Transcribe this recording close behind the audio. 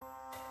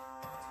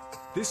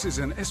This is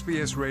an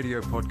SBS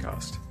radio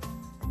podcast.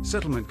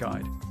 Settlement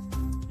Guide.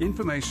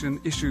 Information,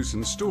 issues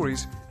and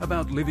stories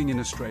about living in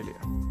Australia.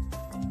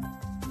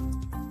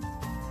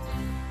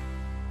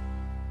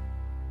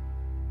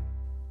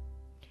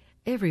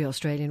 Every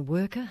Australian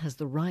worker has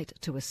the right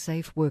to a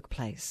safe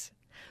workplace.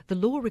 The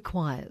law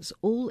requires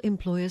all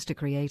employers to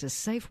create a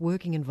safe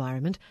working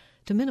environment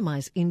to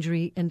minimise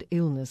injury and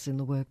illness in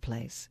the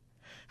workplace.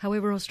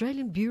 However,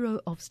 Australian Bureau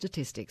of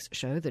Statistics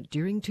show that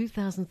during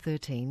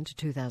 2013 to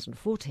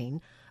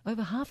 2014,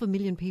 over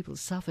 500,000 people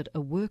suffered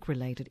a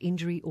work-related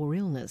injury or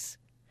illness.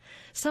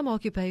 Some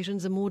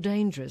occupations are more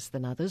dangerous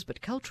than others,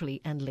 but culturally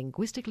and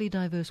linguistically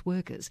diverse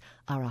workers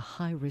are a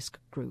high-risk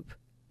group.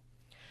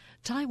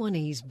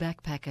 Taiwanese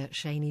backpacker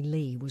Shani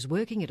Lee was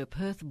working at a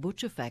Perth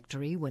butcher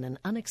factory when an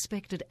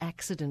unexpected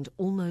accident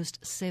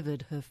almost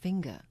severed her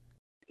finger.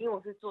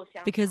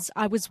 Because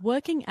I was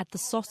working at the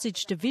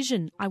sausage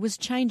division, I was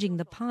changing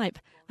the pipe.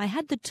 I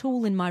had the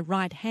tool in my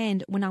right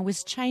hand. When I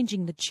was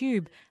changing the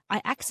tube,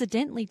 I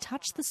accidentally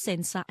touched the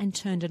sensor and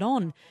turned it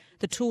on.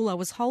 The tool I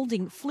was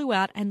holding flew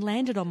out and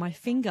landed on my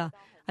finger.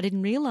 I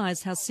didn't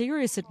realise how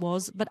serious it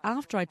was, but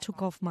after I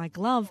took off my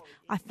glove,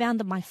 I found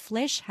that my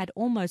flesh had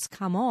almost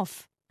come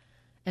off.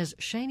 As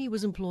Shani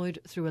was employed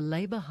through a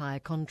labour hire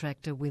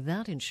contractor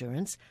without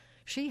insurance,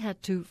 she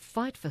had to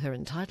fight for her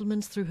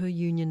entitlements through her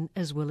union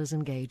as well as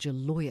engage a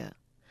lawyer.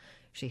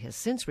 She has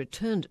since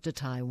returned to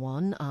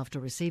Taiwan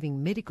after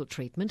receiving medical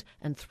treatment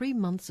and 3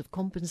 months of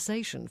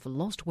compensation for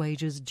lost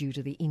wages due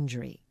to the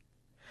injury.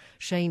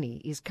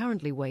 Shani is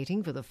currently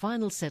waiting for the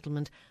final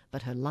settlement,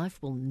 but her life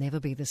will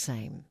never be the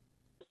same.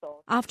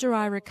 After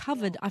I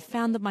recovered, I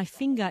found that my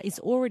finger is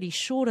already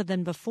shorter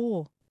than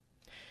before.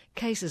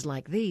 Cases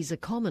like these are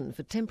common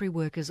for temporary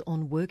workers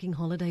on working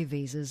holiday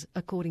visas,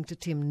 according to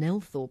Tim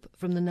Nelthorpe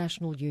from the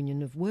National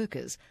Union of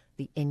Workers,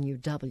 the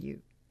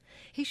NUW.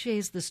 He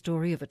shares the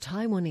story of a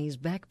Taiwanese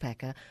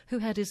backpacker who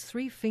had his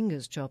 3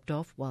 fingers chopped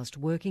off whilst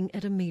working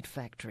at a meat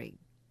factory.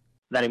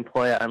 That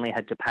employer only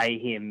had to pay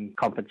him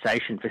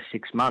compensation for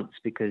 6 months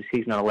because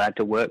he's not allowed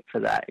to work for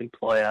that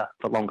employer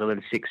for longer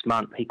than 6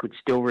 months. He could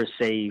still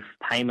receive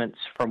payments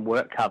from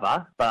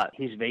WorkCover, but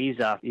his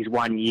visa is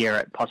 1 year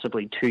at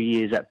possibly 2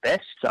 years at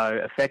best.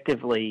 So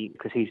effectively,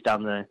 because he's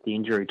done the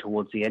injury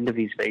towards the end of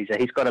his visa,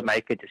 he's got to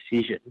make a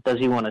decision. Does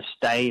he want to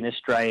stay in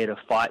Australia to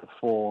fight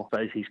for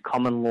his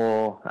common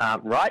law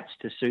rights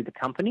to sue the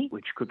company,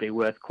 which could be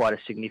worth quite a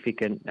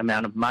significant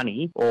amount of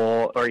money,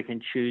 or he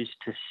can choose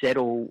to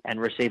settle and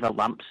receive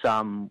a lump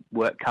sum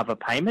WorkCover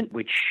payment,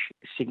 which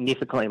is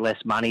significantly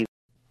less money.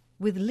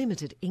 With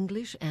limited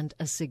English and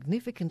a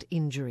significant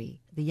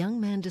injury, the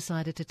young man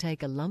decided to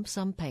take a lump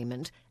sum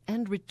payment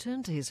and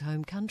return to his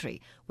home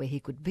country, where he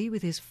could be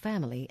with his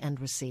family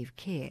and receive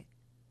care.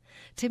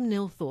 Tim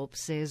Nelthorpe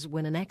says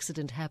when an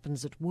accident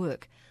happens at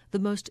work, the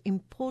most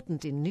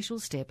important initial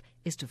step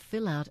is to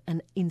fill out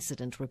an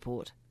incident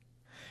report.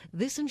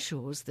 This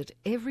ensures that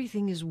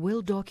everything is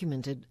well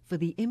documented for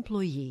the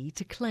employee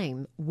to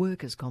claim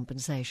workers'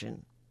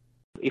 compensation.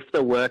 If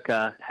the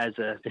worker has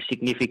a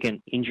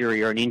significant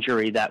injury or an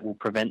injury that will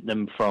prevent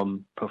them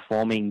from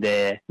performing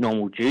their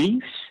normal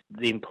duties,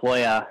 the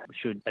employer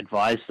should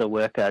advise the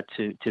worker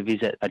to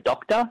visit a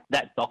doctor.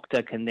 That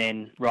doctor can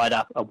then write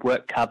up a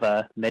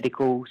WorkCover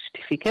medical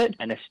certificate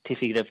and a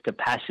certificate of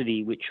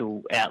capacity which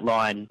will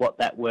outline what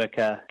that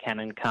worker can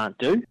and can't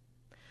do.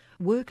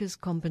 Workers'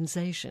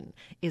 compensation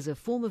is a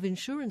form of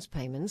insurance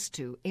payments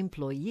to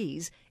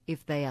employees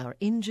if they are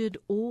injured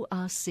or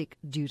are sick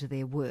due to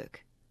their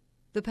work.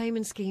 The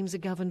payment schemes are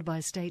governed by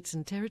states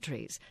and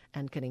territories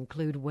and can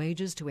include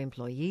wages to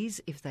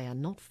employees if they are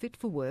not fit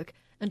for work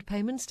and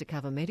payments to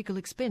cover medical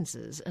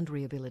expenses and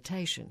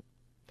rehabilitation.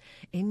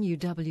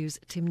 NUW's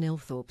Tim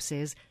Nelthorpe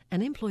says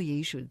an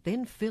employee should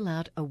then fill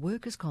out a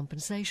workers'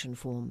 compensation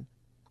form.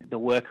 The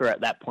worker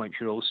at that point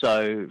should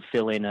also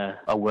fill in a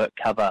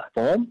WorkCover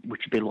form,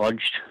 which should be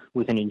lodged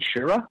with an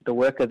insurer. The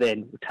worker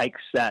then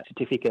takes that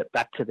certificate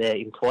back to their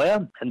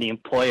employer, and the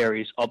employer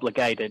is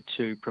obligated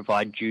to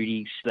provide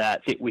duties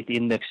that fit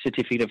within the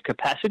certificate of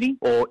capacity,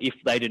 or if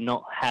they do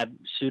not have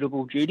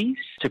suitable duties,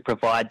 to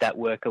provide that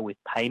worker with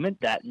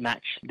payment that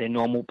match their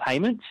normal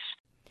payments.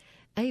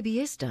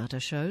 ABS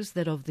data shows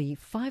that of the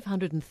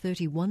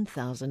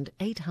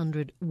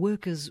 531,800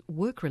 workers'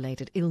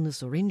 work-related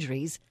illness or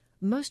injuries,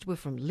 most were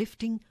from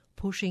lifting,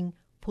 pushing,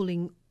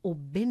 pulling or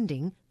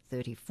bending,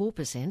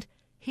 34%,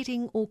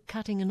 hitting or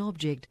cutting an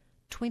object,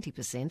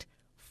 20%,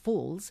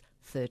 falls,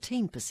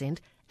 13%,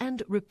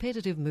 and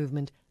repetitive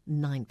movement,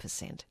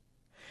 9%.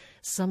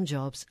 Some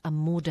jobs are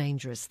more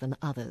dangerous than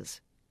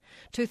others.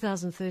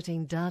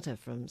 2013 data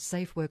from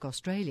Safe Work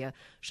Australia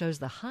shows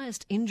the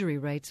highest injury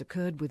rates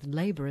occurred with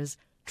labourers,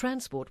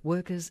 transport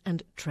workers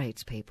and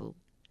tradespeople.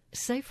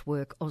 Safe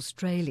Work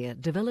Australia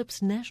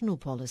develops national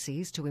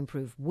policies to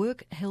improve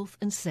work, health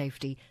and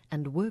safety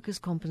and workers'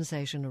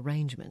 compensation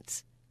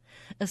arrangements.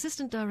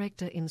 Assistant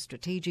Director in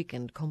Strategic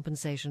and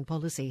Compensation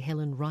Policy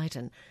Helen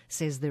Wrighton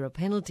says there are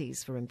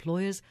penalties for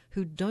employers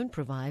who don't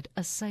provide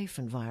a safe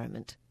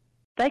environment.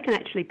 they can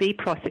actually be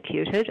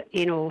prosecuted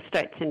in all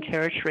states and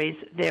territories.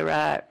 There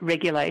are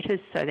regulators,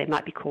 so they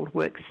might be called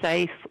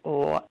WorkSafe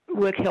or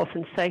Work Health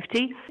and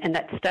Safety in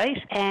that state,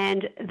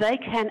 and they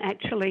can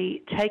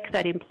actually take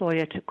that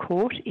employer to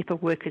court if a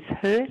worker's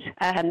hurt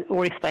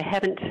or if they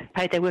haven't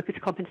paid their workers'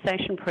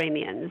 compensation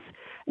premiums.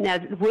 Now,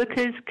 the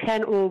workers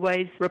can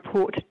always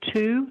report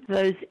to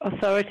those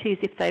authorities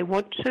if they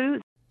want to.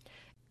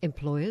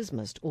 Employers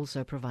must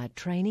also provide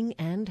training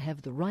and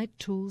have the right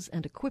tools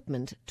and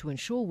equipment to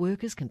ensure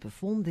workers can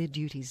perform their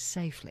duties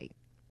safely.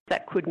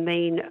 That could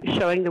mean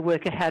showing the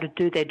worker how to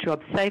do their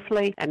job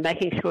safely and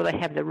making sure they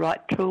have the right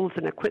tools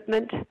and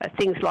equipment,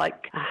 things like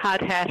a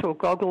hard hat or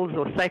goggles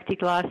or safety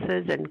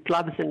glasses and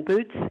gloves and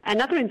boots.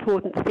 Another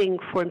important thing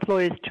for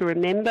employers to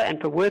remember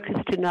and for workers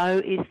to know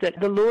is that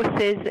the law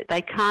says that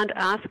they can't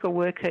ask a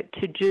worker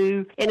to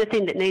do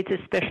anything that needs a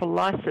special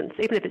licence,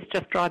 even if it's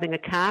just driving a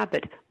car,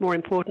 but more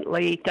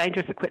importantly,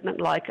 dangerous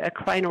equipment like a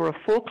crane or a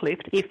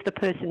forklift, if the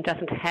person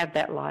doesn't have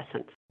that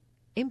licence.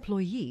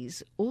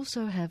 Employees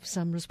also have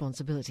some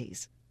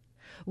responsibilities.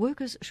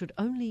 Workers should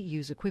only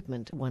use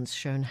equipment once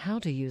shown how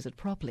to use it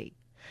properly.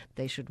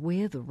 They should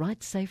wear the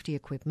right safety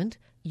equipment,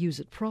 use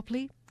it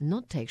properly,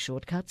 not take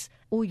shortcuts,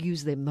 or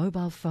use their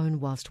mobile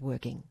phone whilst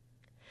working.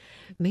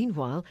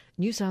 Meanwhile,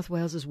 New South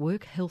Wales's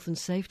Work Health and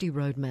Safety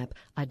Roadmap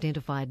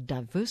identified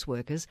diverse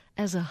workers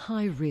as a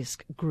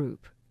high-risk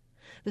group.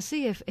 The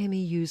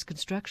CFMEU's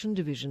Construction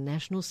Division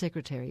National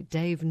Secretary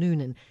Dave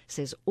Noonan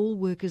says all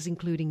workers,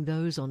 including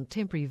those on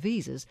temporary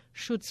visas,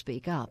 should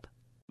speak up.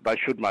 They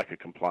should make a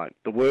complaint.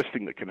 The worst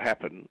thing that can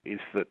happen is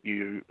that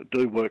you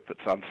do work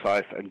that's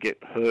unsafe and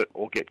get hurt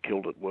or get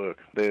killed at work.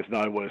 There's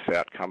no worse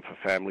outcome for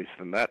families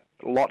than that.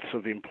 Lots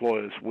of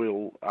employers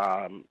will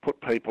put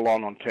people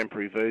on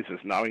temporary visas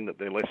knowing that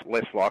they're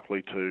less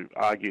likely to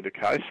argue the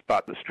case,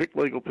 but the strict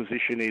legal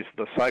position is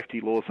the safety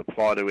laws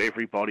apply to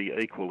everybody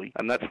equally,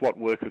 and that's what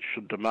workers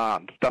should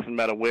demand. It doesn't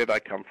matter where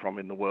they come from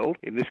in the world.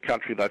 In this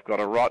country, they've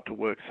got a right to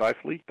work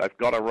safely. They've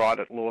got a right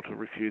at law to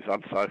refuse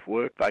unsafe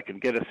work. They can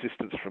get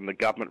assistance from the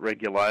government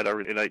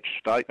regulator in each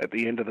state. At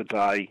the end of the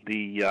day,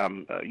 the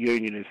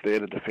union is there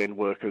to defend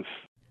workers.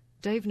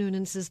 Dave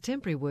Noonan says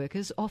temporary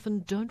workers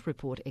often don't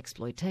report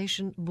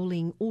exploitation,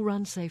 bullying or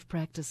unsafe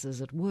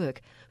practices at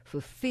work for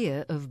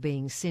fear of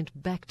being sent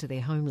back to their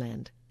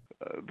homeland.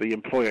 The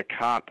employer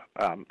can't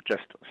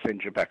just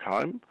send you back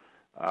home.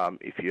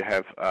 If you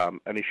have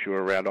an issue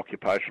around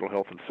occupational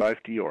health and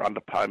safety or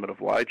underpayment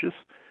of wages,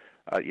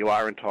 you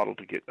are entitled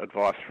to get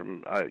advice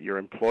from your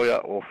employer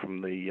or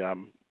from the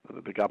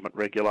government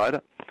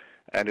regulator.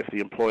 And if the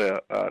employer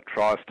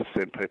tries to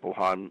send people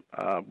home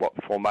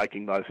for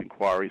making those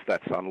inquiries,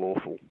 that's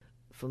unlawful.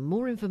 For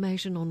more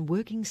information on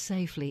working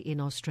safely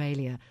in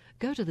Australia,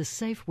 go to the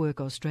Safe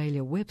Work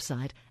Australia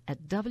website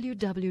at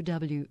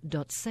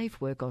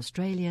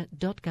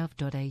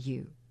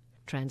www.safeworkaustralia.gov.au.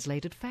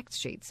 Translated fact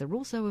sheets are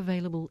also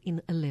available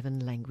in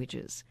 11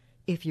 languages.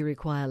 If you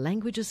require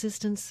language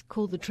assistance,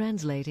 call the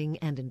Translating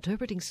and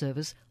Interpreting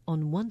Service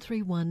on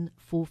 131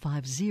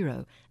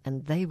 450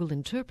 and they will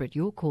interpret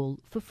your call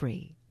for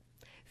free.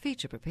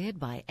 Feature prepared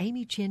by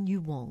Amy Chen Yu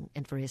Wong,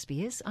 and for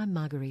SBS, I'm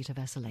Margarita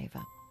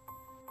Vasileva.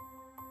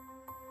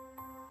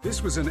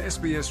 This was an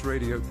SBS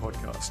radio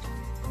podcast.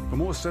 For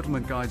more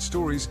Settlement Guide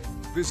stories,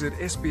 visit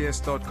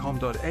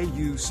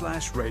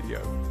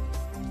sbs.com.au/radio.